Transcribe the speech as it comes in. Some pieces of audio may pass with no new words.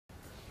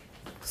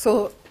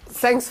So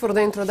thanks for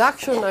the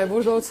introduction. I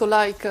would also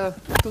like to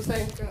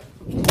thank...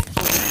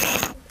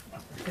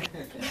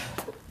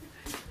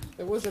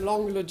 There was a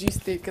long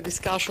logistic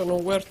discussion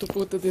on where to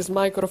put this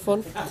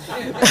microphone.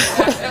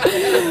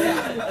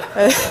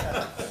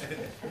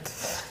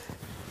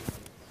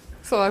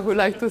 So I would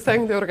like to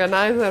thank the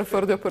organizer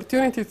for the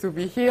opportunity to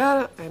be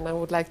here, and I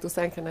would like to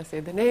thank, and I say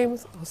the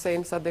names,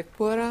 Hossein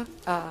Sadekpura,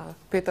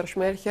 Peter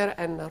Schmelcher,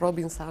 and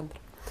Robin Sandra.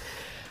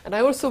 And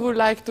I also would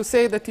like to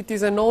say that it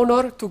is an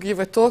honor to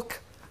give a talk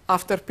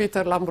after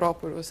Peter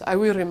Lambropoulos. I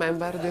will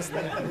remember this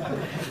day.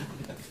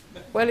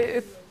 Well,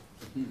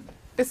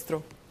 it's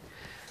true.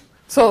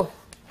 So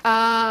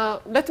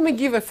let me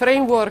give a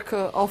framework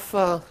of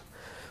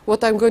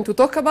what I'm going to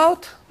talk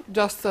about,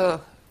 just to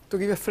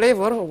give a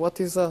flavor of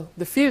what is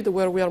the field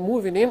where we are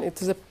moving in.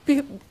 It is a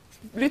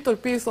little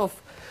piece of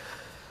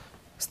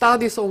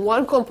studies on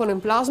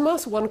one-component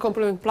plasmas.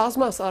 One-component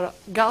plasmas are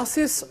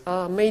gases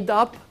made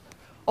up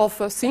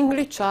of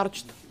singly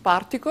charged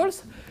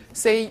particles.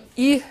 Say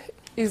E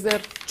is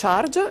their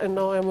charge, and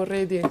now I'm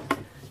already,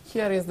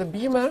 here is the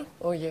beamer.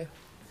 Oh yeah.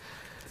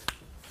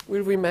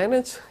 Will we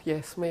manage?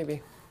 Yes,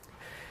 maybe.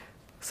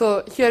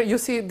 So here you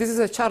see this is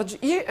a charge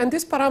E, and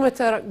this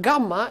parameter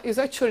gamma is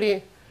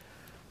actually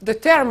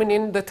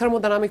determining the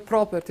thermodynamic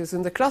properties.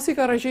 In the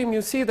classical regime,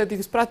 you see that it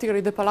is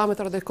practically the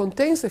parameter that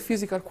contains the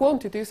physical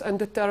quantities and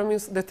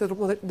determines the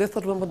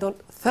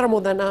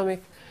thermodynamic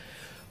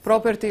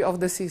property of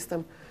the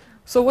system.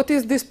 So what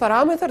is this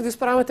parameter? This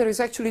parameter is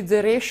actually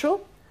the ratio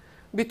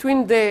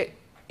between the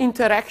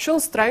interaction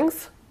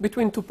strength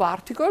between two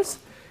particles.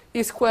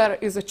 E square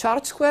is a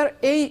charge square.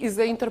 A is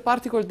the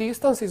interparticle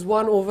distance, is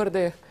 1 over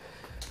the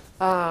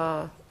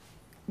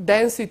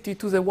density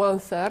to the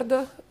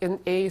 1/3, and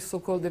A is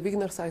so-called the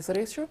Wigner size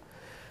ratio.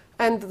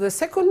 And the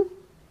second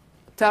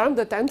term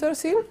that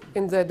enters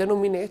in the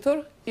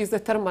denominator is the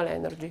thermal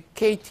energy,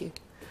 kT.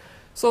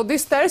 So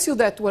this tells you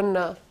that when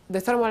the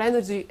thermal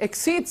energy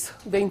exceeds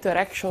the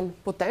interaction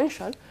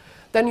potential,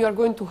 then you are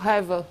going to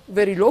have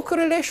very low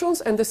correlations,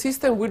 and the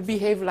system will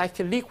behave like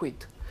a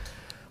liquid.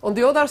 On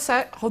the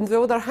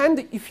other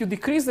hand, if you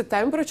decrease the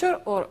temperature,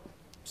 or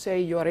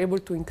say you are able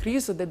to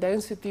increase the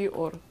density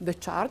or the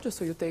charge,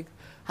 so you take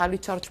highly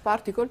charged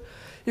particle,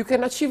 you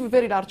can achieve a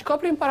very large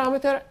coupling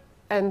parameter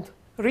and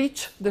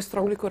reach the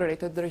strongly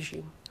correlated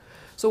regime.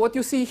 So what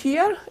you see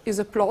here is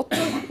a plot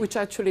which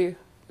actually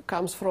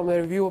comes from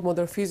a review of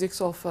modern physics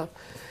of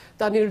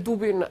Daniel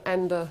Dubin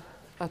and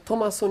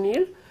Thomas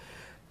O'Neill.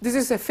 This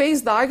is a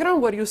phase diagram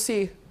where you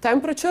see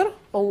temperature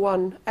on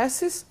one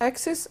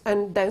axis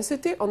and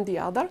density on the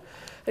other.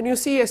 And you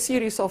see a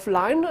series of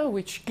lines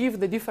which give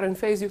the different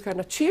phase you can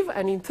achieve.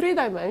 And in 3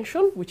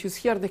 dimensions, which is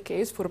here the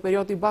case for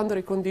periodic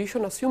boundary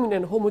condition, assuming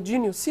a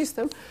homogeneous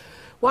system,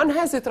 one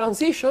has a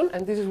transition,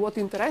 and this is what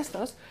interests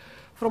us,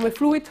 from a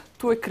fluid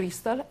to a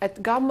crystal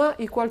at gamma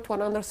equal to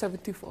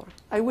 174.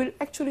 I will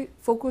actually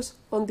focus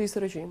on this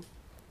regime.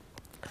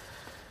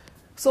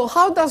 So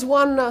how does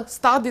one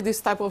study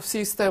this type of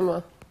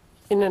system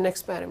in an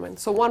experiment?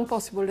 So one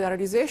possible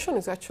realization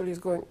is actually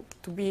going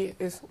to be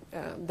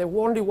the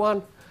only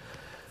one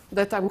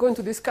that I'm going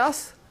to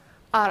discuss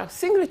are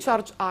singly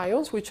charged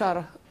ions, which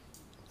are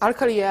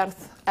alkali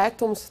earth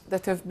atoms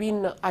that have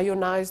been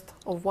ionized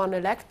of 1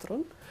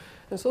 electron.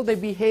 And so they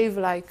behave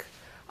like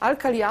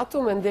alkali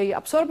atom, and they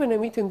absorb and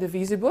emit in the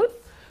visible.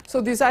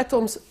 So these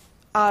atoms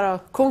are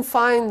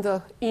confined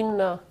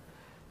in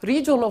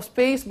region of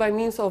space by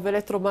means of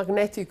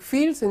electromagnetic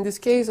fields. In this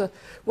case,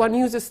 one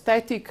uses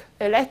static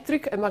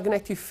electric and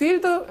magnetic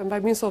field, and by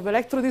means of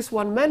electrodes,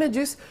 one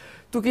manages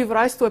to give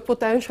rise to a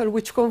potential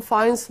which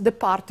confines the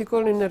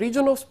particle in a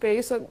region of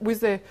space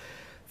with a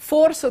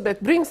force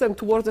that brings them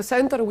towards the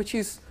center, which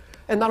is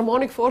an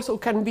harmonic force, or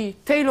can be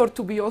tailored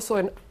to be also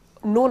a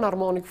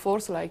non-harmonic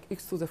force, like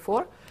x to the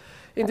 4.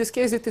 In this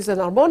case, it is an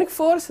harmonic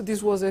force.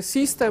 This was a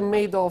system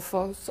made of,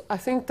 I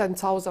think,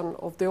 10,000,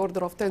 of the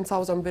order of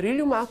 10,000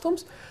 beryllium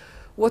atoms.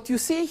 What you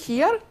see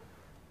here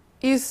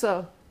is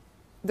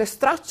the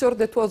structure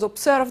that was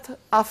observed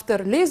after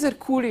laser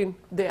cooling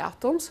the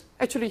atoms.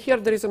 Actually, here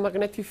there is a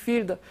magnetic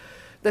field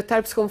that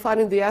helps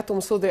confining the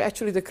atoms, so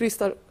actually the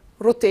crystal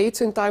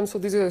rotates in time, so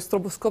this is a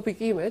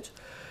stroboscopic image.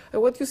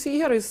 And what you see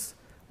here is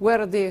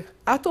where the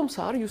atoms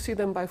are. You see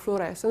them by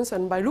fluorescence,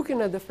 and by looking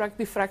at the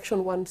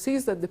diffraction, one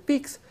sees that the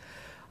peaks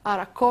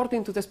are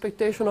according to the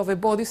expectation of a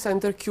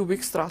body-centered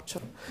cubic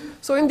structure.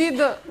 So indeed,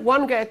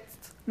 one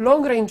gets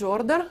long-range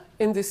order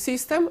in this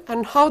system.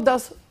 And how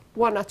does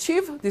one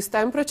achieve this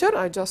temperature?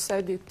 I just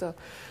said it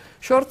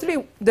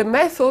shortly. The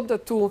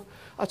method to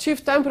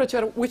achieve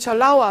temperature which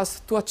allow us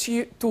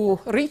to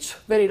reach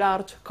very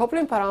large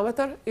coupling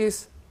parameter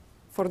is,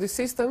 for these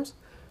systems,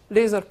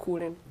 laser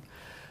cooling.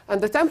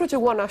 And the temperature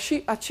one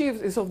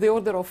achieves is of the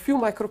order of few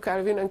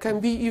microkelvin and can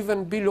be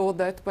even below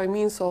that by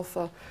means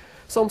of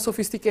some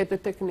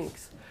sophisticated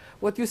techniques.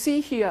 What you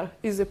see here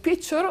is a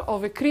picture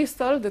of a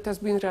crystal that has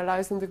been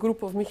realized in the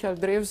group of Michael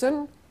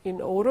Drevsen in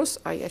Aarhus.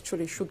 I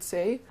actually should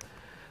say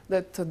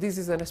that this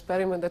is an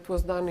experiment that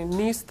was done in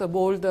NIST,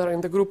 Boulder, in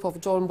the group of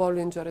John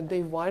Bollinger and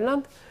Dave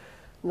Weiland.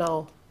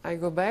 Now, I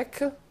go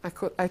back.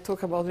 I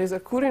talk about laser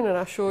cooling, and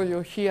I show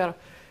you here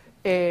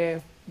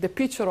the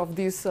picture of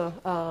this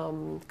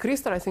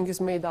crystal. I think is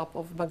made up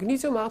of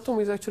magnesium atom.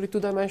 Is actually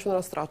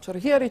two-dimensional structure.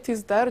 Here it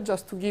is there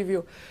just to give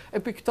you a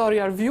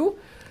pictorial view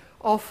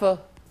of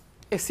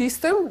a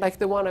system like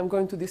the one I'm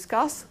going to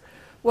discuss.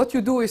 What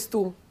you do is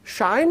to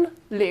shine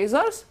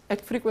lasers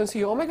at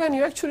frequency omega, and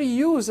you actually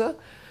use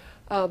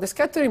the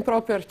scattering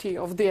property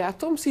of the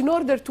atoms in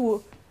order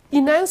to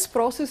enhance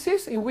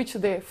processes in which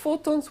the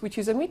photons, which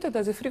is emitted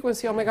as a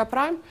frequency omega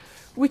prime,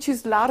 which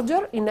is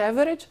larger in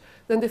average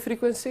than the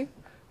frequency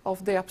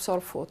of the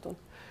absorbed photon.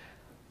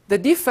 The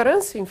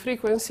difference in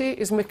frequency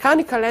is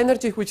mechanical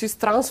energy which is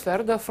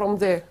transferred from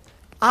the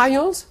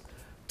ions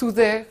to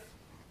the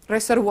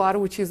reservoir,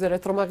 which is the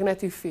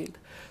electromagnetic field.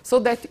 So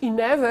that in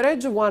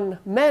average one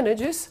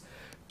manages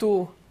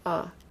to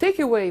take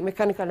away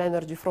mechanical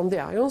energy from the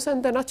ions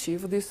and then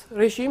achieve this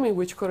regime in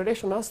which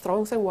correlation are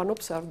strong and one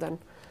observes then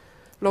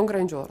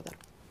long-range order.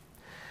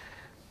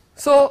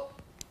 So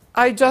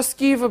I just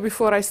give,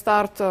 before I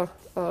start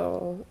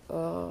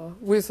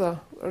with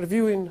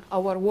reviewing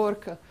our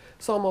work,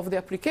 some of the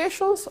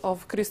applications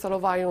of crystal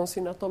of ions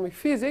in atomic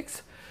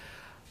physics.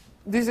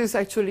 This is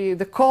actually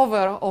the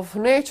cover of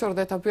Nature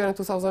that appeared in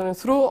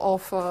 2003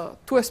 of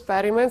two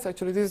experiments.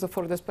 Actually, this is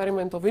for the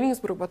experiment of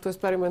Innsbruck, but two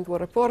experiments were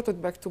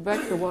reported back to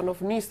back, the one of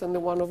NIST and the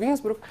one of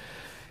Innsbruck,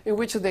 in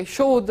which they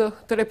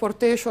showed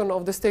teleportation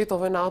of the state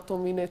of an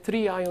atom in a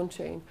 3-ion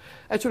chain.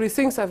 Actually,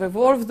 things have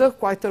evolved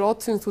quite a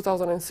lot since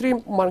 2003.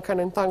 One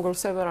can entangle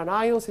several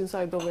ions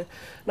inside of an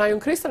ion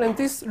crystal, and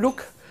this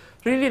looks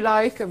really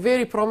like a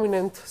very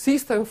prominent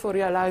system for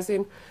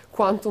realizing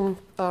quantum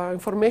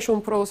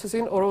information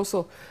processing, or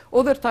also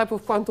other type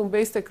of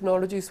quantum-based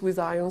technologies with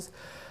ions,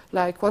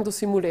 like quantum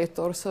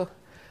simulators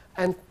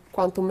and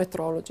quantum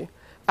metrology.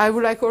 I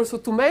would like also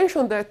to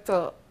mention that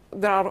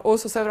there are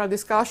also several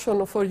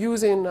discussions for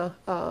using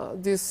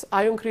this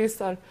ion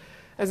crystal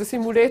as a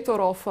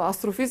simulator of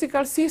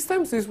astrophysical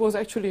systems. This was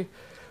actually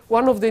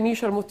one of the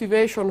initial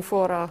motivations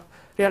for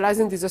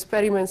realizing these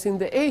experiments in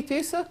the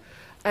 80s.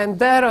 And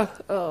there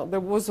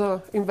was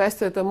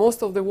invested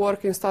most of the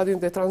work in studying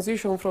the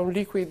transition from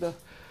liquid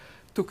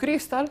to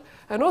crystal.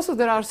 And also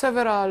there are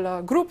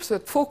several groups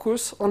that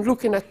focus on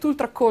looking at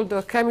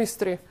ultra-cold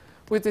chemistry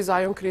with this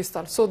ion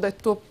crystal, so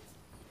that to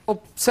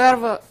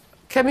observe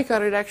chemical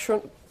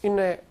reaction in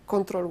a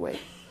controlled way.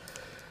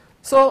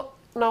 So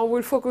now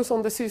we'll focus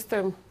on the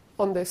system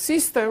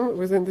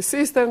within the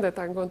system that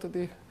I'm going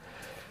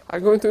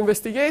to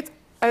investigate.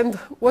 And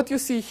what you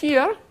see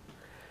here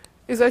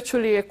is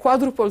actually a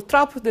quadruple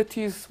trap that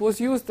was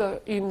used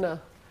in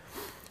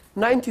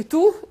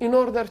 92 in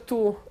order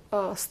to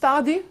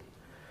study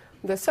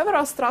the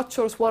several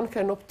structures one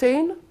can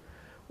obtain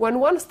when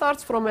one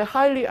starts from a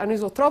highly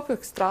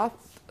anisotropic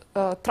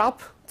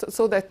trap,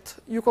 so that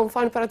you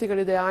confine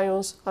practically the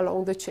ions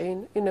along the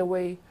chain in a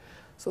way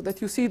so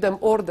that you see them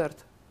ordered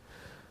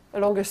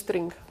along a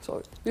string.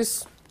 So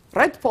these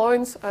red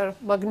points are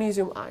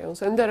magnesium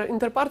ions, and their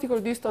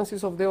interparticle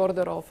distances of the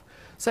order of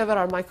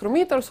several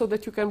micrometers, so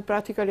that you can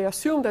practically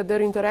assume that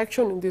their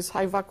interaction in this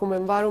high vacuum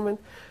environment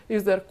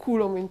is their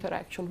Coulomb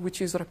interaction,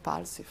 which is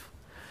repulsive.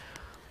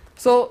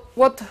 So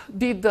what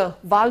did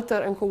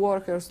Walter and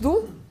co-workers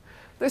do?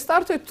 They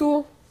started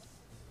to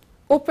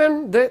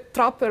open the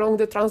trap along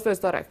the transverse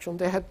direction.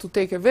 They had to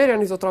take a very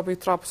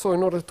anisotropic trap, so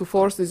in order to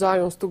force these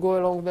ions to go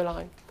along the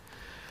line.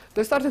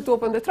 They started to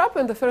open the trap,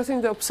 and the first thing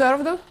they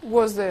observed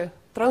was the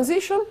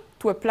transition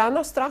to a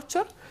planar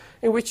structure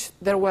in which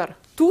there were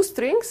two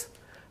strings,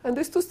 and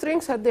these two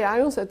strings had the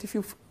ions that, if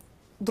you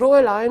draw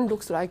a line,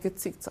 looks like a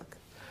zigzag.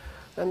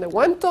 And they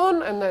went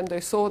on, and then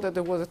they saw that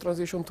there was a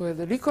transition to a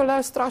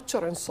helicoidal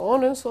structure, and so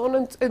on and so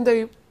on, and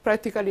they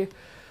practically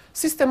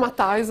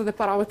systematized the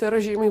parameter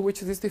regime in which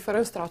these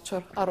different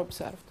structures are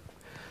observed.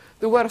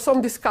 There were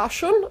some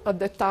discussion at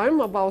that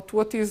time about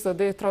what is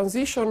the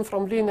transition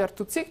from linear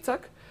to zigzag,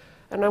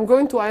 and I'm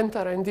going to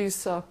enter in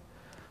this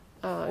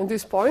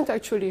point.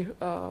 Actually,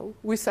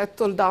 we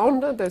settled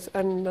down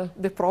and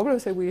the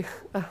problems, and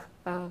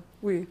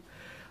we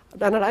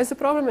analyzed the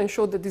problem and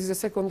showed that this is a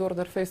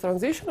second-order phase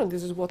transition, and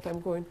this is what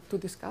I'm going to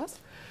discuss.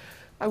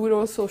 I will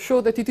also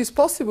show that it is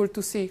possible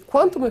to see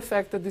quantum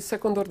effect at the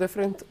second-order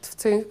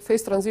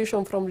phase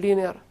transition from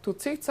linear to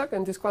zigzag,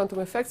 and these quantum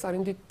effects are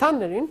indeed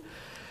tunneling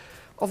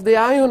of the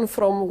ion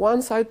from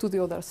one side to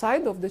the other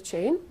side of the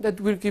chain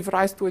that will give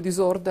rise to a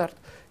disordered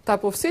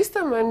type of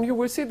system, and you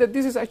will see that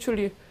this is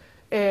actually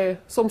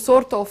some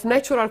sort of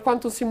natural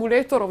quantum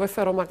simulator of a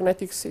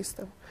ferromagnetic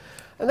system.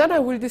 And then I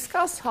will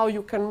discuss how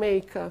you can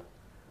make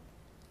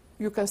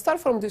you can start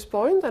from this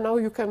point, and now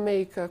you can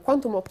make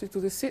quantum optics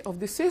of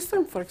this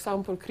system, for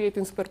example,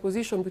 creating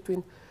superposition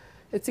between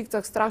a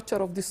zigzag structure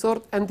of this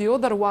sort and the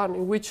other one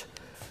in which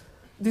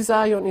this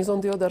ion is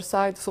on the other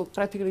side, so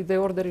practically the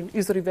ordering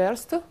is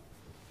reversed,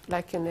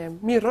 like in a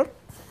mirror.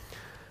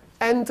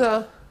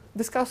 And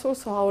discuss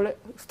also how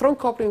strong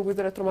coupling with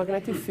the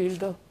electromagnetic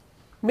field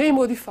may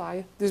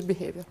modify this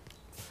behavior.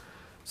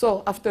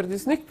 So after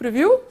this sneak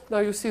preview, now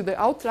you see the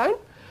outline.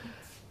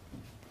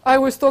 I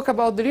will talk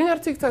about the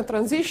linear Zigzag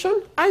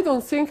transition. I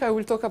don't think I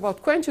will talk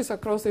about quenches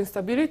across the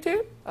instability,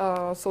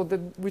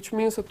 which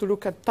means to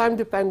look at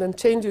time-dependent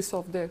changes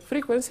of the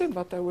frequency,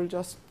 but I will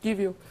just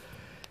give you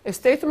a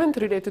statement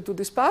related to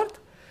this part.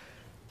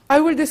 I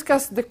will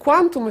discuss the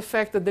quantum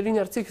effect of the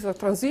linear Zigzag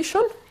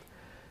transition,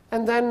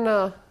 and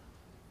then,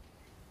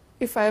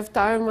 if I have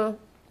time,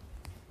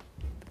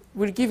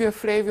 we'll give you a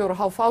flavor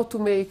of how to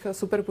make a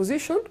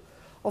superposition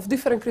of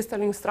different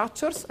crystalline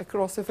structures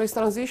across the phase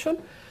transition,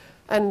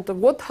 and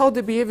how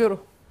the behavior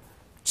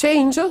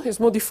change is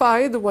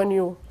modified when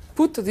you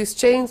put these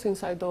chains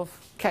inside of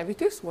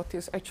cavities, what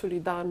is actually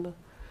done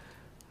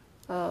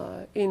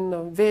in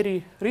a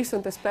very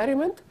recent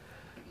experiment,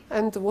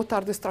 and what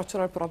are the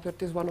structural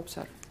properties one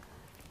observed.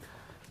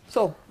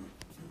 So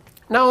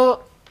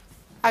now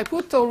I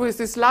put always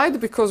this slide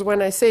because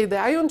when I say the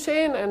ion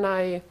chain and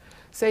I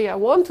say I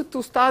wanted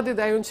to study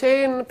the ion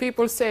chain,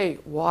 people say,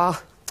 wow,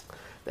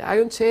 the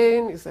ion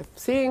chain is a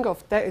thing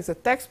is a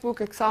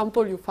textbook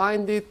example. You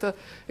find it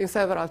in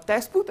several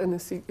textbooks, and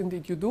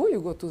indeed you do.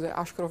 You go to the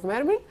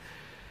Ashcroft-Mermin.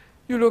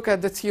 You look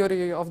at the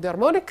theory of the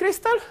harmonic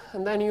crystal,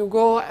 and then you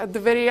go at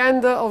the very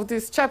end of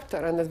this chapter.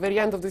 And at the very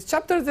end of this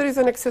chapter, there is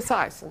an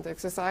exercise. And the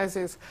exercise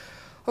is,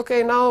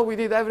 OK, now we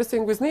did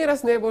everything with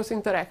nearest neighbors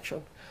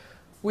interaction.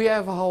 We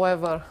have,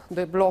 however,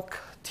 the Bloch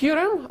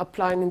theorem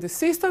applying in this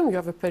system. You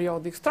have a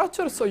periodic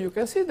structure, so you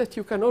can see that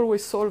you can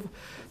always solve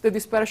the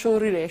dispersion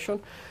relation.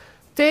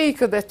 Take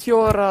that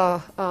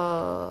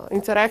your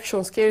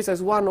interaction scales as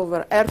 1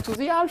 over r to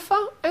the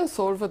alpha and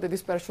solve the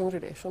dispersion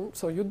relation.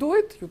 So you do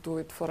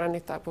it for any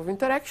type of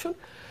interaction.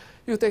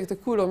 You take the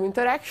Coulomb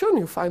interaction,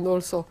 you find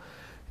also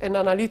an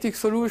analytic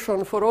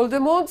solution for all the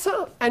modes,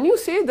 and you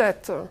see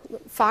that,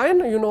 fine,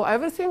 you know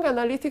everything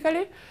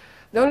analytically.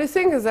 The only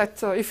thing is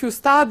that if you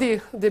study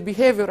the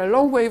behavior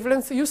along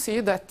wavelengths, you see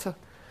that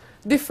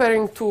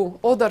differing to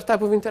other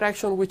type of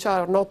interaction which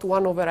are not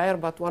 1 over r,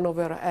 but 1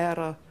 over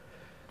r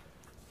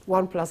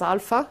 1 plus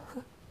alpha,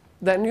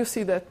 then you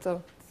see that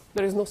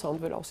there is no sound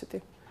velocity.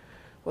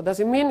 What does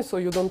it mean? So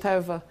you don't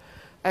have,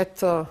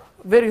 at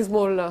very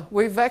small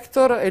wave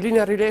vector, a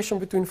linear relation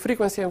between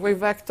frequency and wave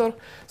vector,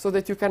 so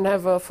that you can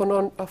have a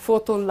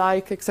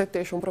photon-like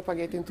excitation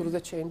propagating through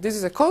the chain. This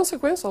is a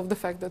consequence of the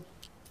fact that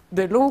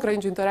the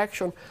long-range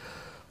interaction,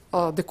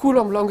 the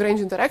Coulomb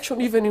long-range interaction,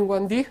 even in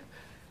 1D,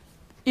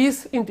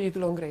 is indeed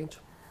long-range.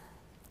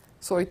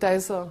 So it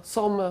has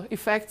some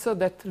effects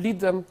that lead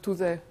them to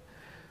the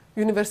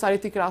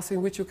universality class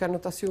in which you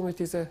cannot assume it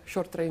is a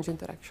short-range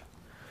interaction.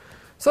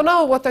 So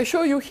now what I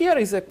show you here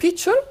is a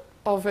picture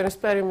of an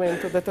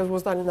experiment that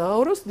was done in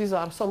Aarhus. These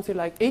are something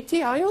like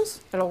 80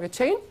 ions along a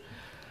chain.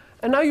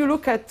 And now you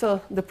look at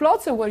the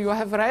plots, and where you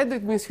have red,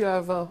 it means you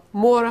have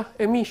more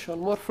emission,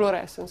 more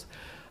fluorescence.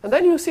 And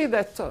then you see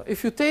that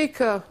if you take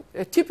a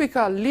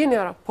typical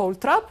linear pole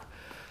trap,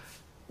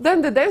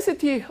 then the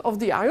density of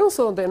the ions,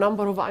 so the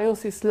number of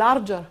ions, is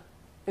larger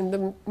in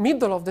the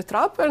middle of the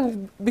trap, and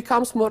it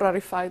becomes more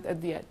rarefied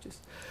at the edges.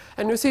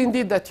 And you see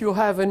indeed that you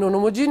have a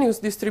non-homogeneous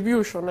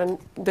distribution, and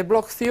the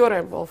Bloch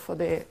theorem of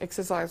the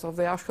exercise of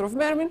the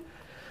Ashcroft-Mermin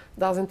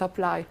doesn't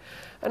apply.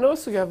 And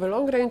also you have a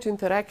long-range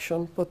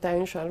interaction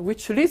potential,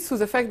 which leads to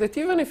the fact that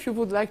even if you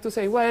would like to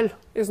say, well,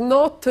 it's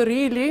not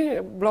really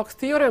a Bloch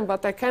theorem,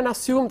 but I can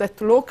assume that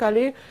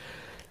locally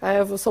I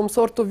have some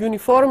sort of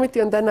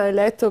uniformity, and then I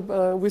let,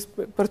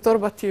 with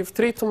perturbative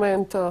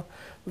treatment,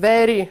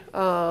 vary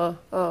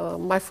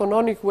my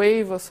phononic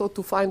wave so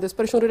to find the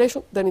dispersion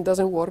relation, then it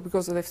doesn't work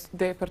because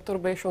the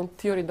perturbation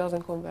theory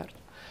doesn't converge.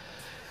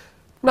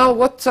 Now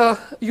what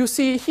you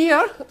see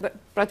here,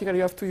 practically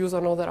you have to use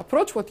another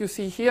approach. What you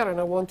see here, and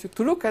I want you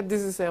to look at,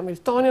 this is a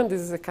Hamiltonian,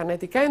 this is a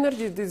kinetic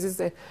energy, this is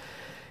the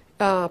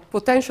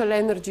potential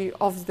energy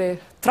of the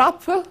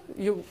trap.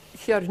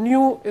 Here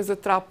nu is the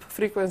trap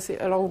frequency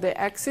along the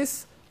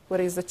axis,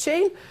 where is the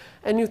chain,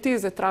 and ut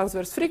is the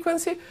transverse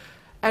frequency.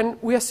 And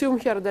we assume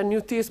here that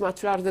nu-t is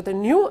much larger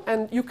than nu,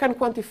 and you can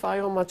quantify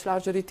how much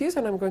larger it is,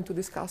 and I'm going to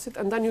discuss it.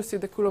 And then you see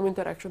the Coulomb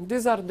interaction.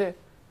 These are the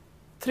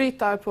 3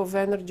 types of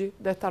energy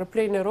that are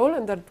playing a role,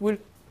 and that will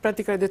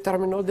practically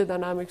determine all the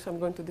dynamics I'm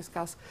going to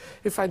discuss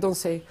if I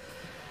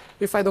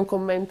don't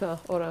comment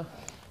or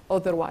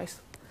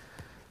otherwise.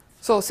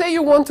 So say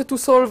you wanted to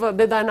solve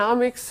the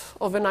dynamics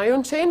of an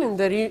ion chain in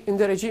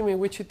the regime in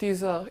which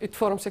it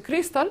forms a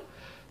crystal.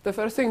 The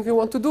first thing you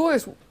want to do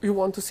is you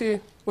want to see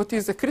what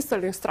is the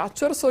crystalline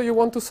structure. So you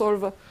want to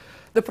solve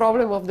the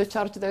problem of the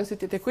charge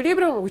density at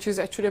equilibrium, which is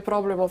actually a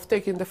problem of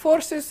taking the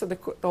forces,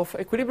 of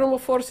equilibrium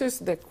of forces,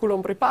 the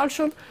Coulomb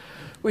repulsion,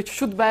 which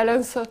should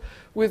balance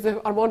with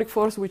the harmonic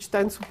force, which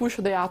tends to push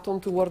the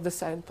atom toward the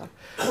center.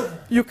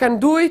 You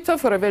can do it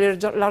for a very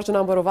large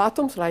number of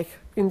atoms, like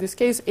in this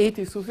case,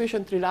 80 is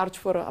sufficiently large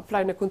for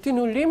applying a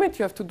continuum limit.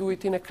 You have to do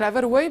it in a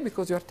clever way,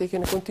 because you are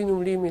taking a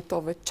continuum limit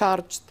of a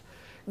charged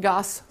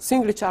gas,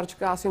 singly charged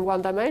gas in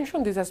 1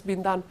 dimension. This has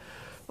been done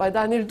by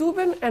Daniel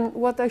Dubin, and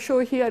what I show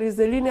here is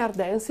the linear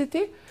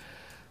density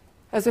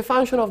as a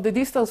function of the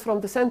distance from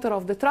the center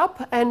of the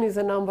trap. N is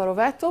the number of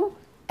atoms,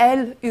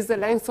 L is the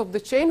length of the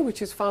chain,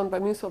 which is found by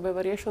means of a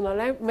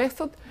variational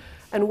method,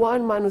 and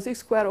 1 minus x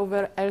squared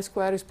over L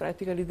squared is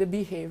practically the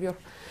behavior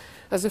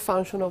as a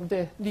function of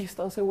the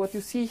distance. And what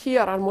you see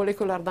here are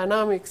molecular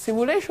dynamic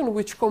simulations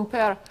which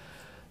compare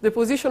the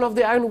position of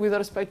the ion with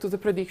respect to the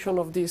prediction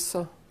of this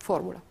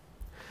formula.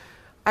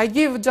 I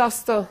give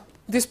just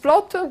this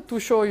plot to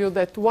show you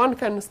that one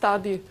can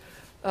study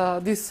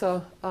these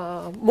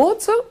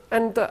modes,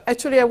 and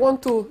actually I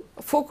want to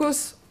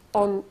focus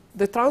on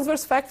the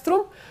transverse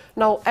spectrum.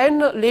 Now n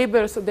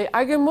labels the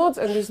eigenmodes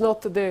and is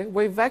not the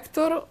wave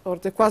vector or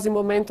the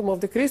quasi-momentum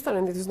of the crystal,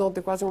 and it is not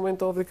the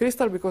quasi-momentum of the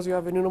crystal because you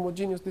have an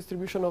inhomogeneous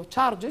distribution of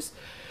charges.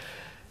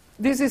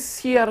 This is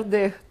here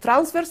the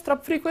transverse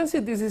trap frequency,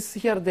 this is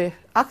here the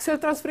axial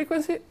trap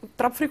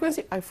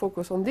frequency, I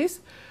focus on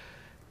this.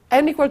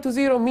 N equal to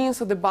 0 means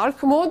the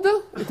bulk mode,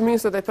 it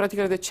means that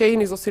practically the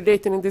chain is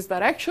oscillating in this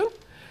direction.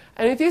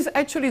 And it is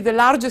actually the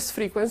largest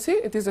frequency,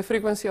 it is the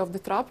frequency of the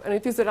trap, and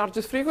it is the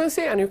largest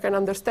frequency, and you can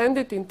understand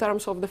it in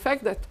terms of the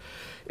fact that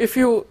if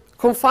you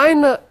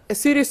confine a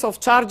series of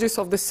charges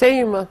of the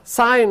same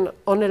sign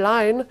on a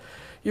line,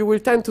 you will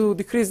tend to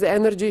decrease the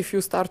energy if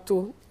you start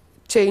to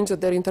change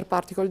their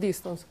interparticle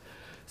distance.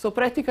 So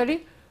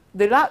practically,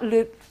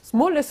 the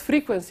smallest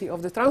frequency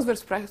of the transverse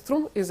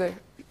spectrum is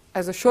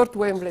as a short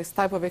wavelength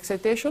type of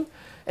excitation,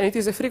 and it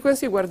is a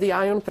frequency where the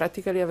ion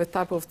practically have a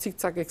type of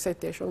zigzag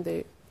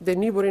excitation. The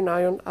neighboring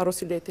ion are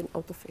oscillating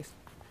out of phase.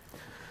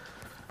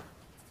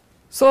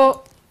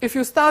 So if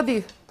you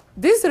study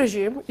this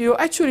regime, you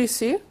actually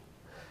see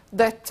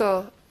that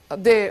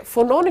the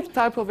phononic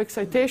type of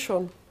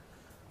excitation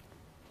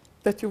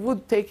that you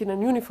would take in a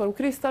uniform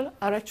crystal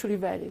are actually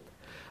valid.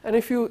 And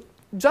if you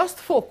just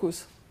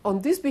focus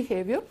on this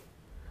behavior,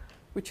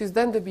 which is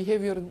then the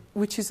behavior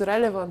which is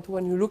relevant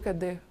when you look at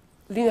the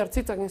linear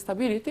zigzag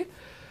instability,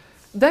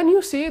 then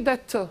you see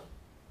that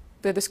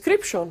the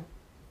description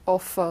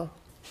of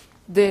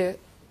the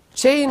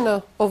chain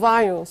of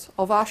ions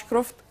of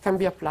Ashcroft can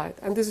be applied.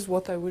 And this is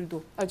what I will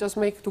do. I just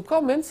make 2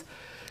 comments.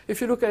 If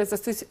you look at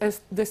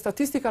the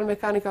statistical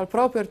mechanical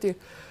property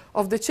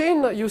of the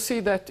chain, you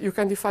see that you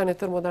can define a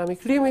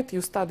thermodynamic limit.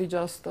 You study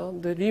just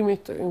the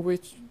limit in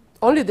which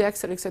only the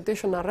axial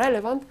excitation are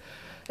relevant,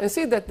 and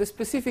see that the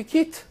specific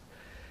heat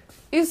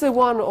is the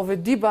one of a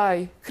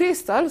Debye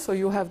crystal. So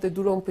you have the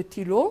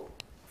Dulong-Petit law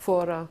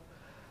for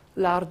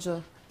large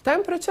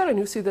temperature, and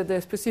you see that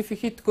the specific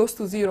heat goes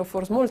to 0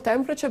 for small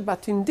temperature.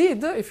 But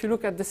indeed, if you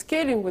look at the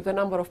scaling with the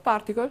number of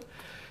particles,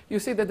 you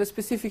see that the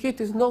specific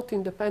heat is not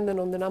independent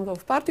on the number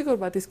of particles,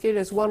 but the scale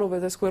is 1 over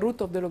the square root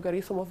of the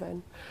logarithm of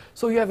n.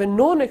 So you have a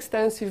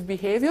non-extensive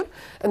behavior,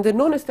 and the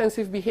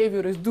non-extensive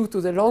behavior is due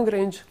to the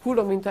long-range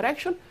Coulomb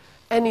interaction,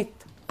 and it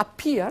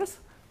appears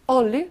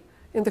only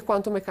in the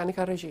quantum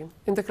mechanical regime.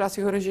 In the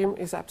classical regime,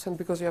 is absent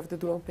because you have the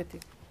Dulong-Petit.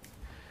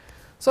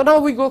 So now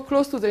we go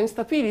close to the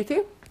instability,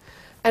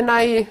 and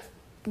I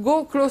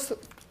go close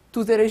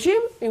to the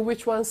regime in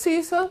which one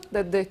sees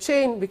that the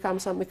chain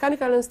becomes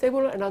mechanically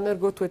unstable and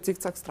undergo to a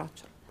zigzag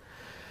structure.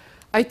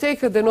 I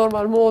take the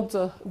normal mode,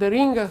 the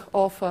ring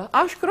of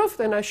Ashcroft,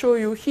 and I show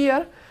you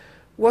here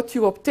what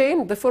you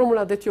obtain, the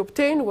formula that you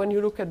obtain when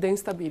you look at the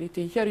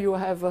instability. Here you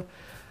have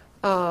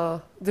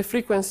the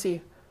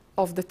frequency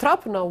of the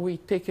trap. Now we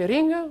take a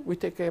ring, we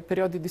take a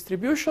periodic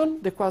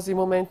distribution. The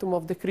quasi-momentum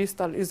of the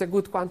crystal is a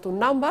good quantum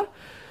number.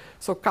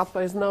 So kappa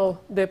is now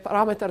the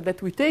parameter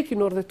that we take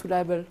in order to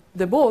label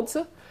the modes.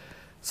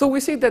 So we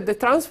see that the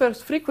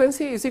transverse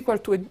frequency is equal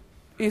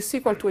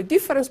to a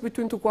difference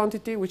between 2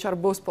 quantities which are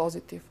both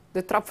positive.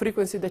 The trap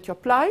frequency that you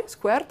apply,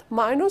 squared,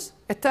 minus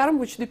a term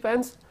which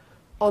depends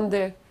on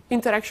the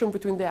interaction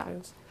between the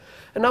ions.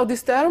 And now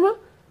this term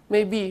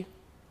may be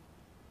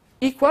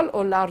equal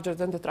or larger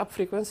than the trap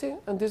frequency,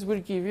 and this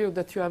will give you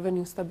that you have an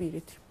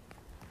instability.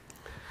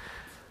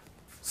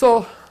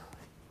 So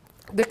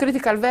the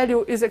critical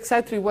value is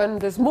exactly when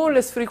the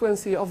smallest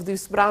frequency of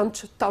this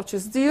branch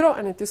touches 0,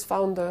 and it is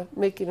found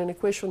making an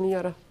equation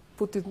here,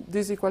 putting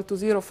this equal to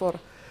 0 for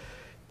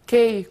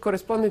k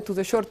corresponding to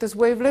the shortest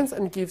wavelength,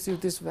 and gives you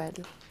this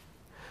value.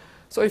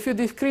 So if you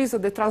decrease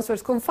the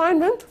transverse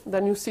confinement,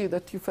 then you see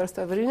that you first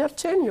have a linear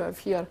chain. You have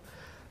here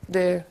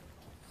the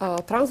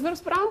transverse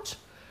branch.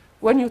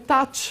 When you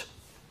touch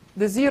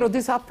the 0,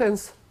 this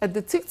happens at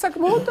the zigzag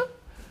mode,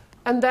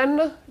 and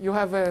then you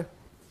have a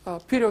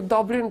period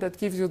doubling that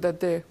gives you that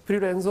the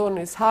Brillouin zone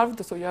is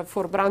halved, so you have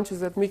 4 branches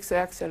that mix the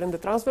axial and the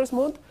transverse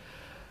mode,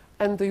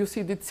 and you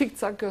see the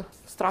zigzag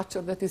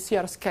structure that is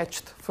here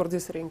sketched for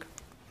this ring.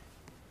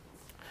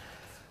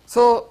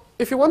 So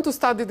if you want to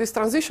study this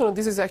transition,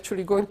 this is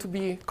actually going to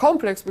be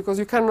complex because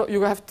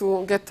you have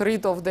to get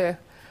rid of the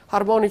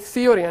harmonic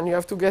theory, and you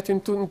have to get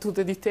into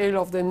the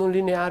detail of the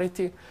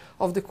nonlinearity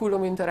of the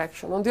Coulomb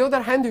interaction. On the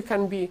other hand,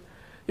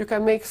 you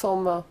can make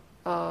some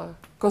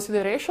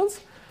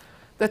considerations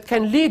that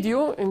can lead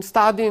you in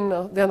studying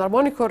the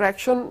enharmonic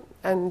correction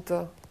and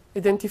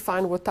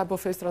identifying what type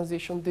of phase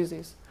transition this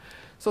is.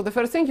 So the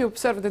first thing you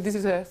observe that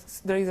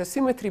there is a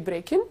symmetry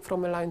breaking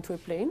from a line to a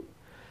plane.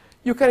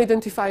 You can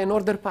identify an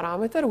order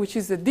parameter, which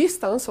is the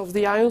distance of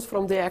the ions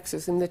from the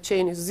axis. In the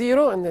chain is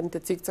 0, and then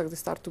the zigzag they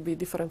start to be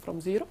different from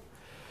 0.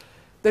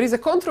 There is a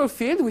control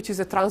field, which is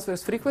a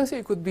transverse frequency.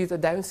 It could be the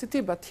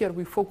density, but here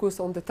we focus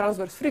on the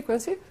transverse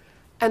frequency.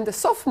 And the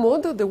soft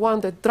mode, the one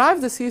that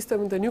drives the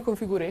system in the new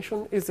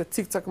configuration, is the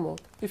zigzag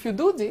mode. If you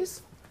do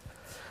this,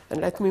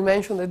 and let me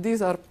mention that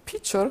these are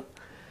pictures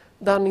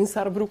done in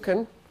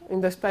Saarbrücken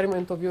in the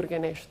experiment of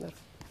Jürgen Eschner.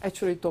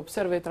 Actually, to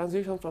observe a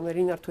transition from a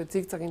linear to a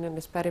zigzag in an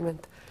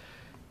experiment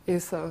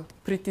is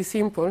pretty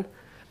simple.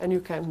 And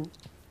you can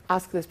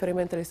ask the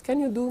experimentalist,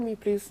 can you do me,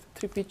 please,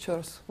 3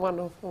 pictures,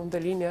 one on the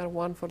linear,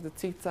 one for the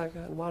zigzag,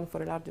 and one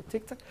for a larger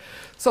zigzag.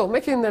 So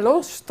making a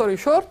long story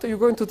short, you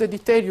go into the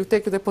detail, you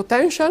take the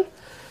potential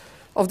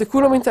of the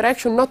Coulomb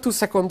interaction not to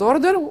second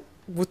order,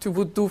 what you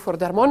would do for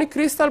the harmonic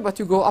crystal, but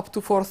you go up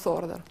to 4th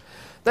order.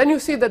 Then you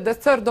see that the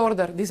 3rd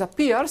order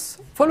disappears.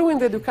 Following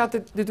the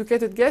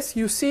educated guess,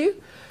 you see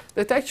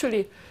that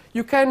actually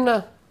you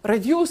can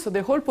reduce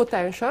the whole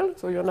potential.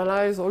 So you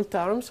analyze all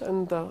terms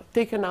and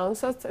take an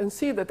ansatz and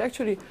see that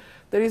actually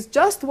there is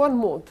just one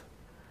mode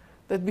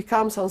that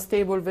becomes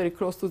unstable very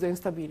close to the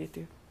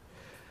instability.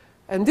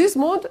 And this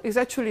mode is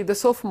actually the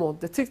soft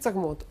mode, the zigzag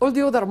mode. All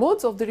the other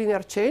modes of the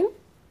linear chain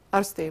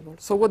are stable.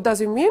 So what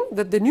does it mean?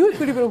 That the new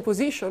equilibrium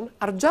position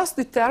are just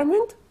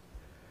determined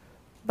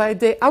by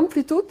the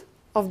amplitude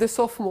of the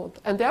soft mode.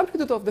 And the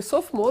amplitude of the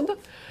soft mode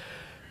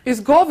is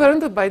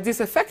governed by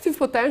this effective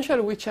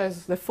potential, which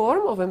has the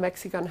form of a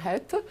Mexican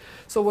hat.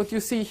 So what you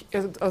see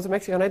as a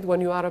Mexican hat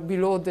when you are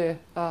below the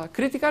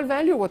critical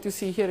value, what you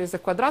see here is the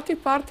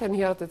quadratic part, and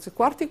here it's the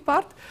quartic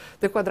part.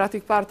 The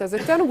quadratic part has a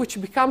term which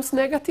becomes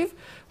negative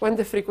when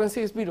the frequency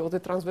is below the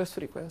transverse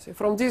frequency.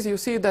 From this, you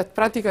see that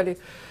practically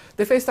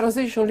the phase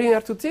transition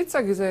linear to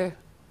zigzag is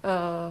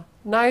a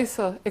nice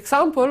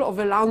example of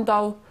a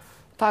Landau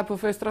type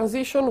of phase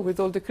transition with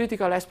all the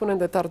critical exponents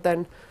that are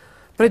then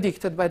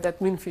predicted by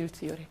that mean field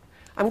theory.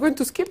 I'm going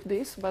to skip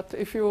this, but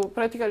if you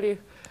practically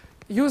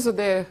use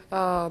the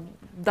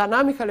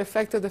dynamical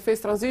effect of the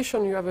phase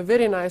transition, you have a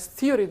very nice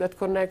theory that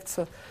connects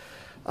a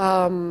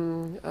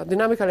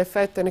dynamical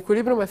effect and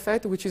equilibrium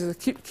effect, which is a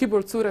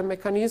Kibble-Zurem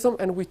mechanism,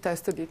 and we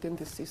tested it in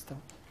this system.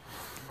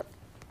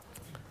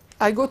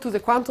 I go to the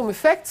quantum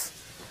effects,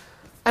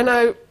 and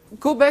I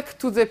go back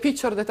to the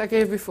picture that I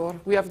gave before.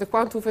 We have the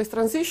quantum phase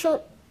transition.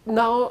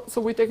 Now,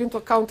 so we take into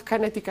account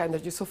kinetic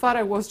energy. So far,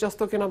 I was just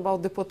talking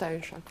about the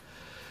potential.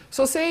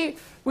 So say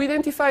we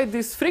identify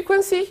this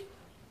frequency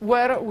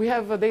where we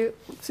have the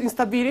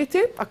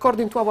instability.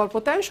 According to our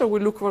potential, we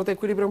look for the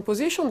equilibrium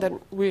position. Then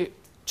we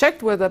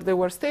checked whether they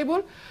were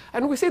stable.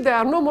 And we see they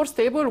are no more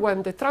stable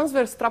when the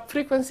transverse trap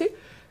frequency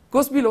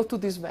goes below to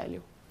this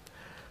value.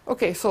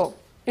 OK, so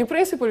in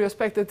principle, you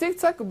expect a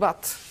zigzag,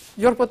 but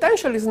your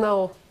potential is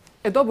now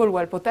a double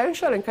well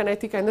potential, and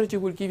kinetic energy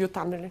will give you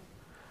tunneling.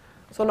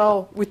 So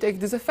now we take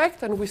this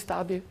effect and we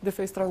study the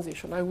phase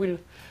transition. I will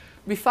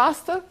be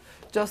faster,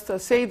 just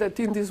say that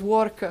in this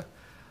work,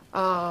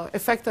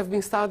 effects have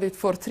been studied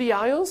for 3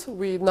 ions.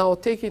 We now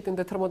take it in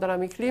the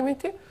thermodynamic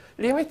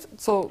limit.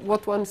 So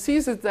what one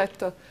sees is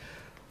that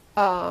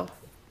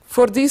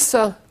for this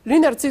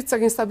linear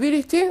zigzag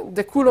instability,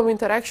 the Coulomb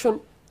interaction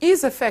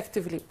is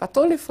effectively, but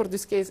only for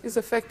this case, is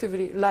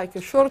effectively like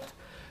a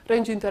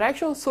short-range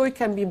interaction, so it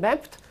can be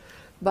mapped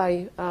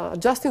by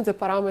adjusting the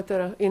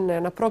parameter in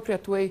an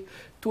appropriate way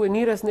to a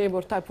nearest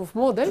neighbor type of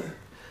model.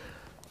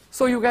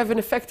 So you have an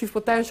effective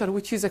potential,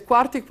 which is a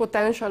quartic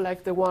potential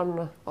like the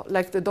one,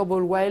 like the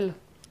double well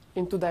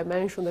in 2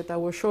 dimensions that I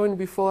was showing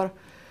before,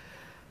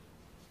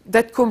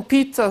 that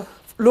compete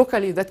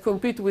locally, that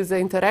compete with the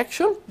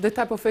interaction. The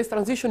type of phase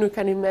transition you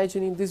can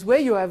imagine in this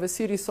way. You have a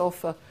series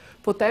of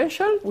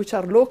potential, which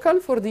are local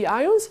for the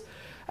ions,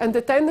 and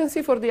the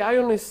tendency for the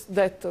ion is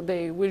that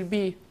they will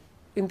be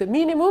in the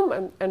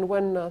minimum, and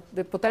when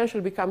the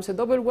potential becomes a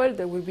double well,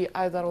 they will be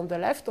either on the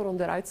left or on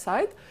the right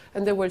side,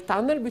 and they will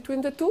tunnel between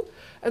the two,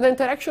 and the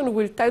interaction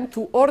will tend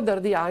to order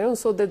the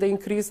ions so that they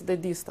increase the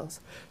distance.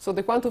 So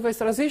the quantum phase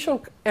transition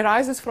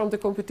arises from the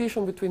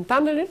competition between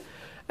tunneling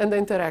and the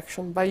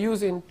interaction by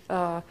using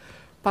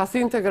path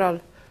integral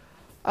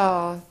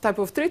type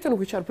of treatment,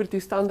 which are pretty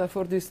standard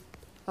for this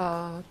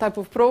type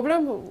of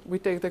problem. We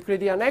take the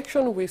Euclidean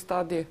action, we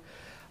study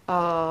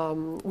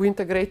we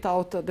integrate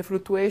out the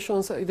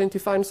fluctuations,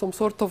 identifying some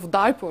sort of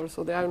dipole,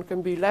 so the ion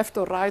can be left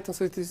or right, and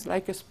so it is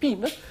like a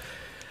spin.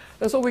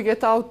 And so we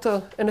get out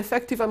an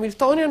effective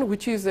Hamiltonian,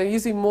 which is an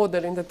easy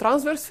model in the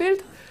transverse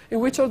field,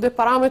 in which all the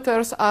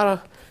parameters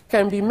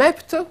can be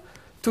mapped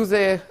to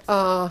the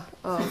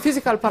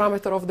physical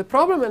parameter of the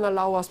problem and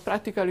allow us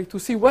practically to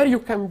see where you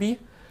can be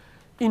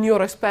in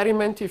your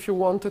experiment if you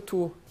wanted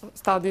to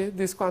study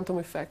this quantum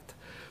effect.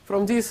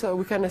 From this,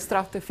 we can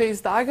extract a phase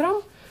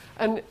diagram.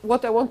 And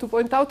what I want to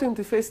point out in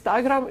the phase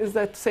diagram is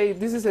that, say,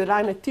 this is a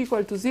line at t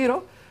equal to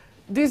 0.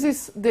 This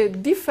is the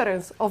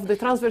difference of the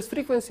transverse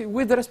frequency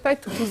with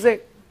respect to the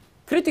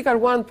critical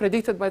one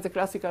predicted by the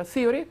classical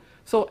theory.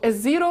 So at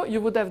 0, you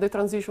would have the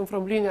transition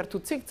from linear to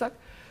zigzag.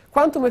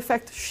 Quantum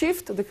effect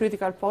shift the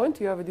critical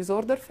point. You have a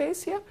disorder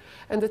phase here.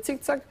 And the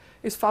zigzag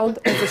is found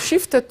as a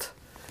shifted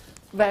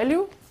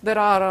value. There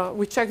are,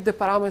 we check the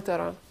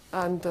parameter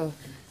and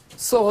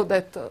saw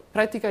that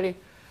practically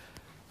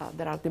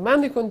there are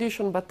demanding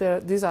conditions,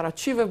 but these are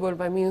achievable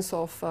by means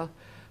of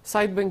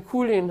sideband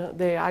cooling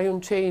the ion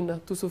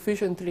chain to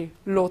sufficiently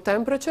low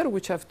temperature,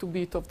 which have to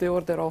be of the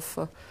order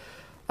of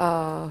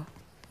 10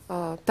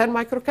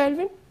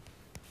 microkelvin.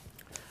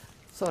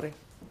 Sorry,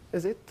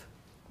 is it?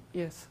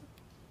 Yes,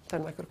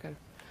 10 microkelvin.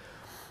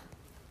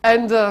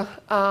 And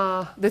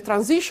the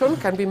transition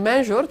can be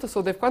measured,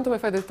 so the quantum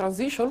effect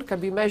transition can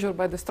be measured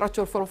by the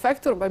structure form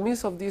factor. By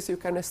means of this, you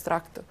can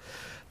extract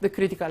the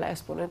critical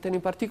exponent. And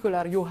in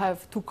particular, you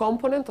have two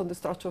components on the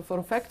structure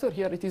form factor.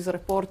 Here it is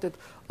reported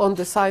on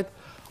the side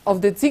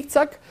of the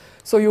zigzag.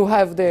 So you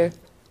have the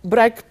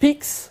Bragg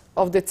peaks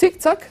of the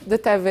zigzag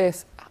that have a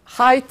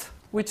height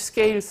which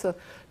scales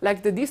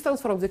like the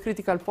distance from the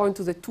critical point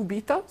to the 2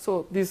 beta.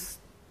 So this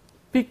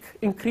peak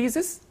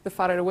increases the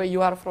farther away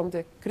you are from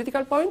the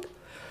critical point.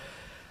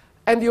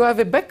 And you have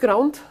a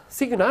background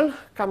signal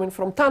coming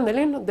from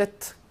tunneling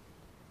that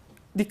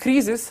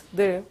decreases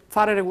the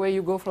farther away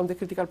you go from the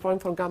critical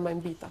point from gamma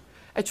and beta.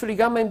 Actually,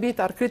 gamma and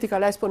beta are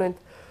critical exponent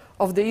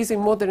of the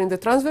Ising model in the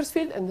transverse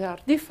field, and they are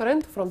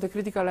different from the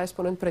critical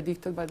exponent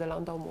predicted by the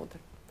Landau model.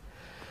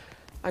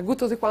 I go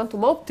to the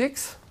quantum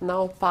optics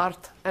now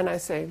part, and I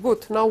say,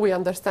 good, now we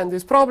understand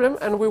this problem,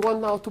 and we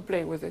want now to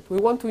play with it. We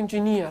want to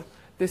engineer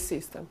this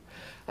system.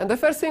 And the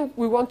first thing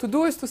we want to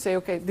do is to say,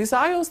 okay, these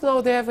ions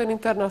now, they have an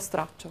internal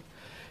structure.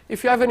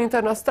 If you have an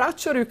internal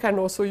structure, you can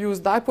also use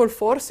dipole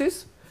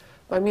forces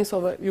by means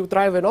of you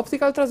drive an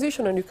optical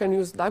transition, and you can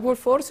use dipole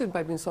forces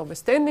by means of a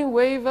standing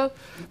wave,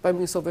 by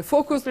means of a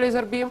focused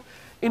laser beam,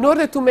 in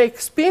order to make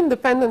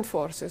spin-dependent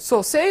forces.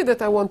 So say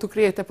that I want to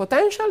create a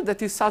potential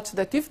that is such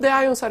that if the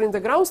ions are in the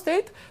ground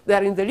state, they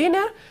are in the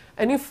linear,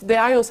 and if the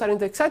ions are in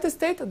the excited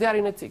state, they are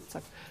in a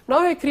zigzag. Now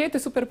I create a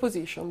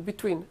superposition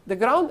between the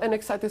ground and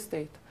excited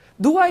state.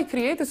 Do I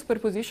create a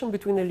superposition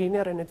between a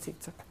linear and a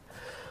zigzag?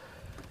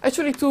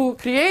 Actually, to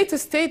create a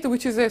state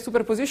which is a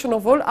superposition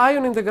of all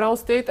ion in the ground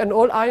state and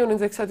all ion in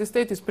the excited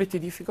state is pretty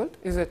difficult.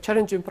 It's a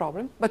challenging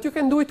problem. But you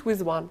can do it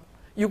with one.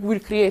 You will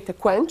create a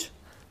quench,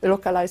 a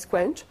localized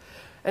quench.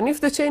 And if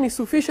the chain is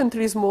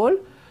sufficiently small,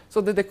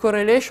 so that the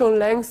correlation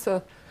length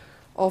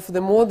of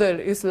the model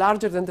is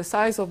larger than the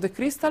size of the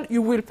crystal,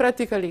 you will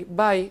practically,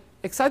 by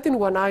exciting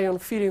one ion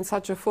feeling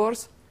such a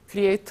force,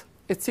 create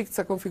a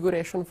zigzag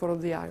configuration for all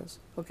the ions.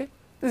 Okay?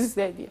 This is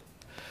the idea.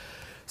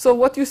 So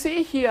what you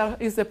see here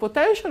is the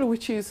potential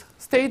which is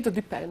state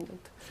dependent.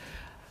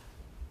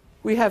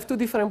 We have two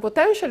different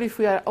potential.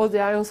 If all the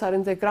ions are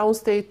in the ground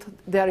state,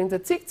 they are in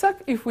the zigzag.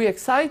 If we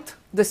excite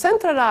the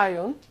central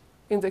ion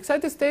in the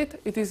excited state,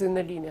 it is in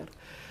the linear.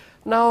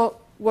 Now,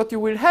 what you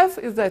will have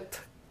is that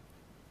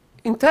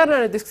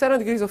internal and external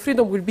degrees of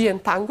freedom will be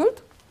entangled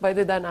by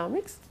the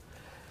dynamics,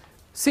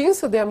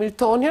 since the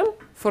Hamiltonian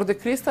for the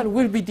crystal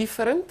will be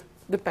different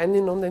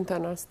depending on the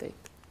internal state.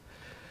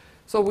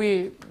 So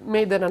we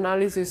made an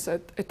analysis, a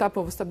type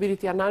of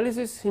stability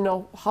analysis,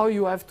 how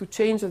you have to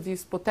change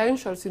these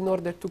potentials in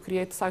order to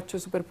create such a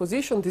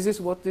superposition. This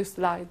is what this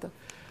slide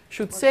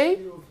should say.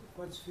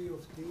 What's phi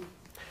of t?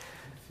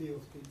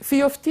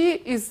 Phi of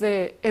t is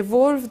the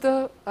evolved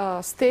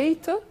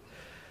state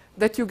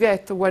that you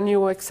get when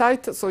you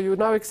excite. So you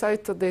now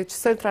excite the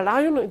central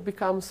ion, it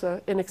becomes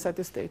an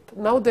excited state.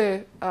 Now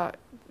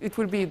it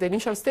will be the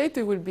initial state,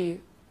 it will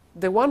be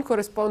the one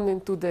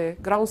corresponding to the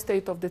ground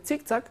state of the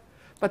zigzag,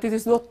 but it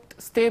is not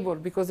stable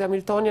because the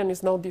Hamiltonian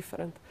is now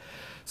different.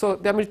 So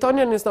the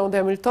Hamiltonian is now the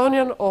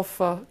Hamiltonian of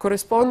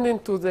corresponding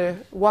to the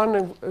one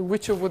in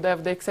which you would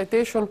have the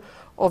excitation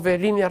of a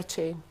linear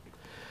chain.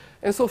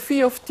 And so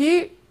phi of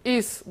t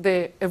is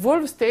the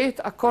evolved state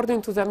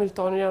according to the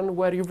Hamiltonian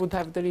where you would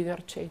have the linear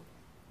chain.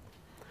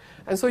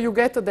 And so you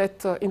get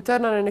that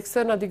internal and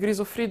external degrees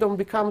of freedom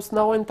becomes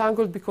now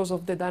entangled because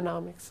of the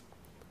dynamics.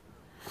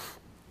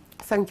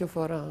 Thank you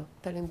for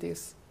telling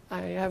this.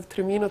 I have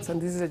 3 minutes,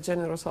 and this is a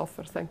generous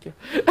offer. Thank you.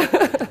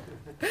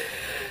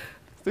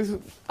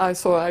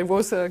 So I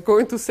was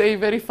going to say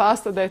very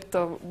fast that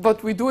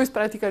what we do is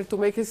practically to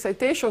make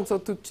excitation. So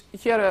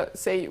here,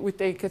 say, we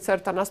take a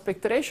certain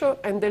aspect ratio,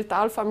 and delta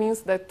alpha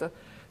means that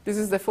this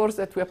is the force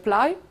that we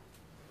apply,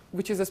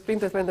 which is a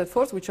spin-dependent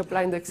force, which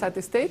apply in the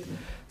excited state.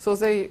 So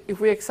say, if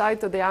we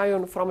excite the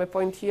ion from a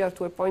point here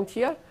to a point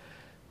here,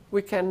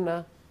 we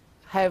can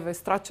have a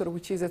structure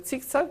which is a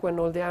zigzag when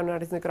all the ions are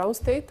in the ground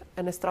state,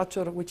 and a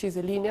structure which is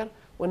a linear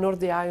when all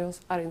the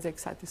ions are in the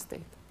excited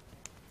state.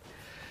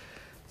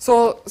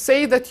 So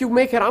say that you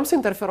make a Ramsey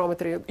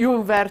interferometry, you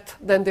invert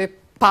then the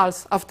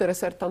pulse after a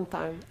certain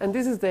time. And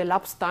this is the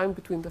elapsed time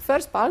between the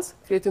first pulse,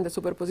 creating the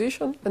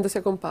superposition, and the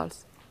second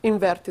pulse,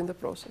 inverting the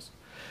process.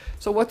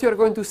 So what you're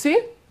going to see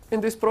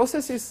in this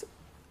process is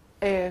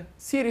a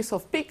series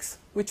of peaks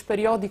which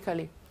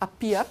periodically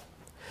appear.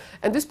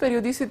 And this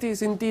periodicity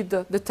is indeed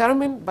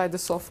determined by the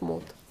soft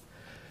mode.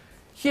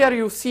 Here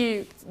you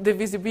see the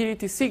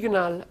visibility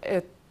signal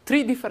at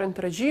 3 different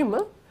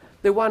regimes.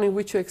 The one in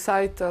which you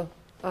excite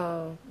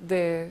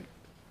the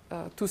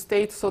 2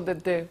 states so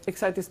that the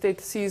excited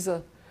state sees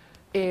a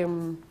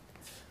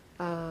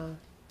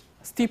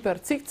steeper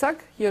zigzag.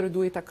 Here you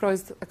do it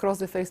across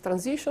the phase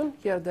transition.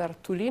 Here they are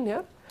 2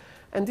 linear.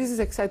 And this is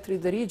exactly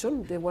the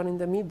region, the one in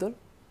the middle,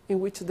 in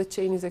which the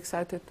chain is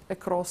excited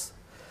across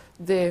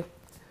the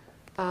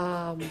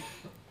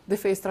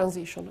phase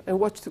transition. And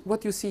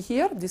what you see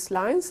here, these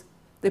lines,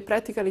 they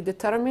practically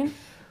determine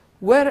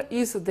where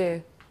is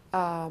the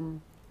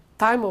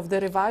time of the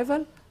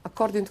revival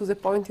according to the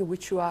point in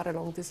which you are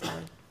along this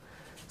line.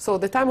 So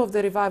the time of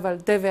the revival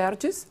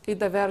diverges. It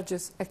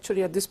diverges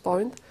actually at this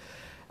point.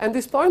 And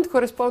this point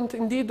corresponds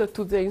indeed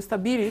to the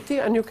instability.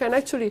 And you can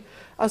actually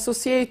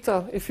associate,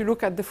 if you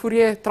look at the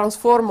Fourier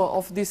transform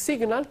of this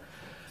signal,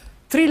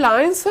 3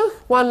 lines.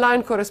 One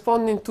line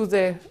corresponding to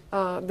the,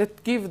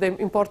 that give the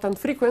important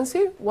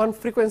frequency. One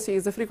frequency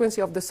is the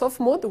frequency of the soft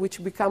mode,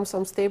 which becomes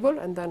unstable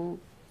and then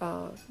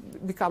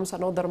becomes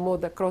another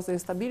mode across the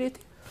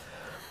instability.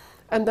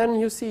 And then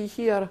you see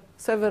here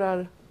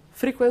several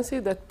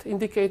frequencies that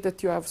indicate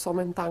that you have some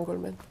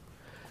entanglement.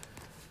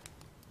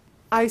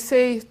 I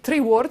say 3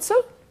 words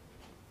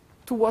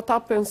to what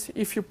happens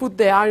if you put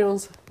the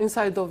ions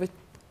inside of a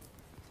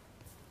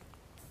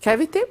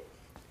cavity.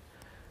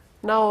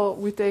 Now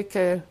we take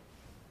a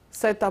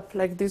setup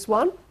like this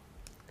one.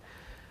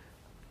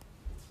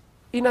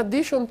 In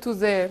addition to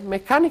the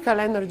mechanical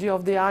energy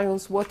of the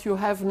ions, what you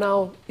have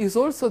now is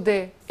also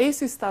the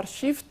AC star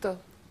shift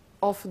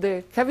of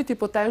the cavity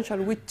potential,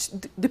 which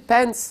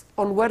depends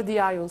on where the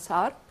ions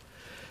are.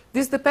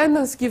 This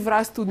dependence gives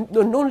rise to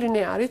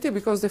non-linearity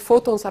because the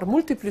photons are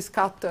multiply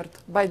scattered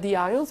by the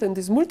ions, and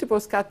this multiple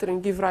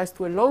scattering gives rise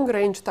to a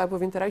long-range type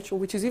of interaction,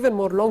 which is even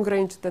more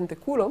long-range than the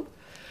Coulomb.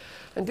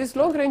 And this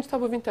long-range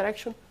type of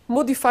interaction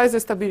modifies the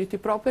stability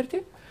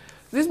property.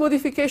 This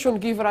modification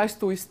gives rise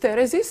to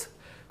hysteresis.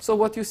 So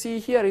what you see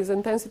here is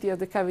intensity at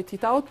the cavity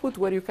output,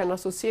 where you can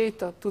associate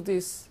to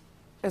this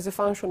as a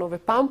function of a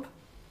pump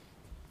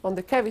on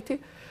the cavity,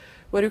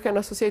 where you can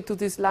associate to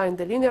this line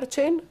the linear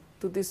chain,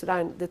 to this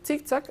line the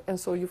zigzag, and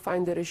so you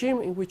find a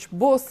regime in which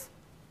both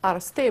are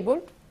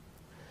stable.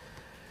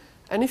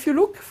 And if you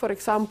look, for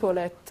example,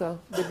 at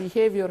the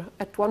behavior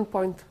at one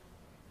point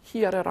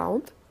here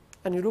around,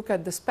 and you look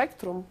at the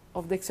spectrum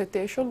of the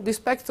excitation, the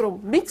spectrum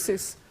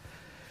mixes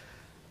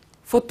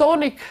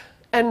photonic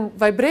and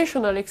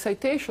vibrational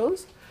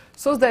excitations,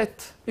 so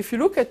that if you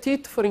look at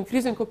it for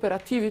increasing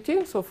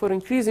cooperativity, so for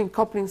increasing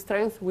coupling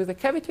strength with the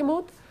cavity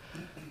mode,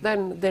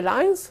 then the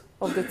lines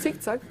of the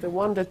zigzag, the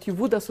one that you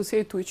would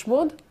associate to each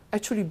mode,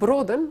 actually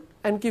broaden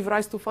and give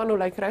rise to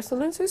funnel-like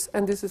resonances.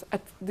 And this is at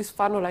these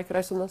funnel-like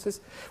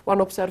resonances, one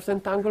observes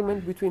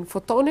entanglement between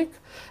photonic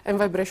and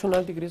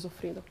vibrational degrees of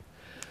freedom.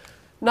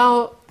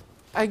 Now,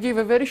 I give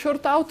a very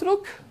short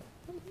outlook.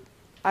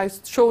 I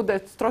showed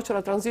that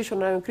structural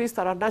transition and ion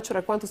crystal are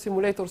natural quantum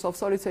simulators of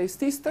solid-state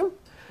system.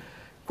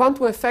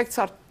 Quantum effects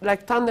are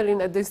like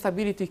tunneling at the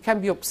instability can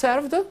be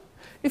observed.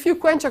 If you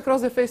quench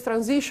across the phase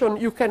transition,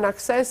 you can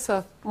access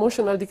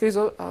motional decrease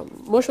of,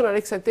 motional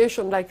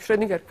excitation like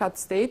Schrödinger cut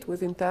state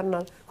with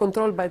internal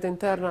controlled by the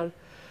internal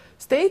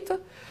state.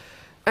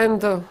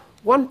 And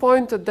one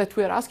point that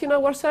we are asking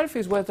ourselves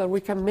is whether we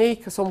can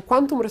make some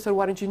quantum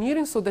reservoir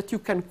engineering so that you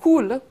can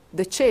cool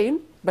the chain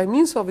by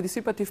means of a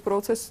dissipative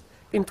process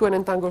into an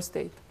entangled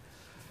state.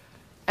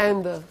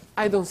 And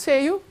I don't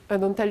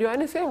tell you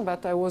anything,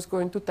 but I was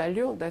going to tell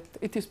you that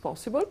it is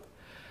possible.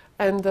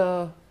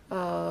 And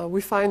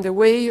we find a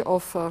way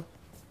of,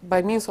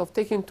 by means of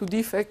taking 2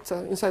 defects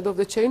inside of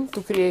the chain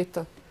to create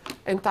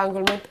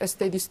entanglement at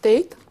steady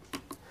state.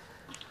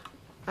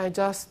 I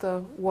just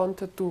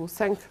wanted to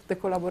thank the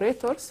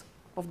collaborators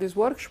of this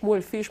work,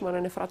 Shmuel Fishman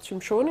and Efrat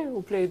Shimshoni,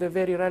 who played a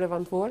very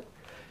relevant role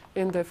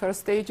in the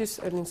first stages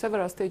and in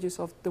several stages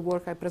of the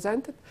work I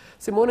presented.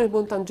 Simone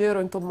Montangero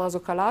and Tommaso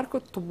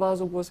Calarco.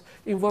 Tommaso was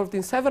involved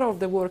in several of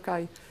the work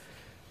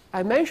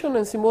I mentioned,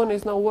 and Simone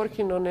is now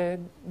working on a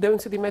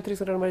density matrix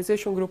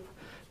normalization group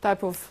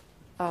type of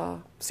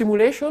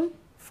simulation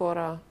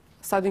for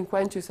studying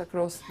quenches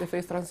across the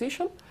phase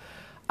transition.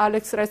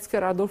 Alex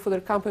Retzker, Adolfo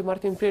Del Campo, and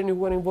Martin Preni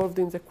were involved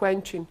in the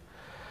quenching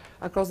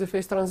across the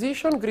phase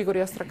transition.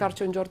 Grigori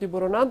Astracarcio and Jordi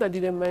Boronada, I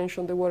didn't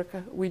mention the work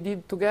we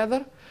did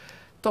together.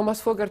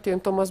 Thomas Fogarty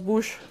and Thomas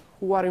Bush,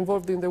 who are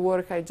involved in the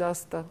work I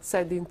just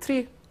said in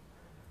 3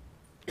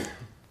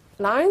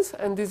 lines.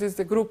 And this is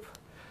the group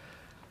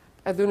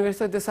at the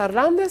Università de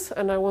Saarland,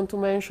 and I want to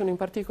mention in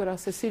particular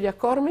Cecilia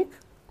Kormik,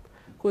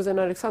 who is an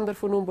Alexander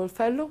von Humboldt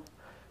Fellow,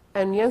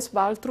 and Jens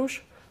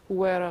Baltrusch, who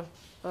were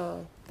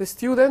the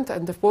student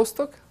and the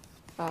postdoc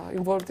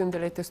involved in the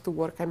latest 2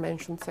 work I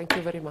mentioned. Thank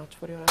you very much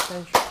for your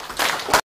attention.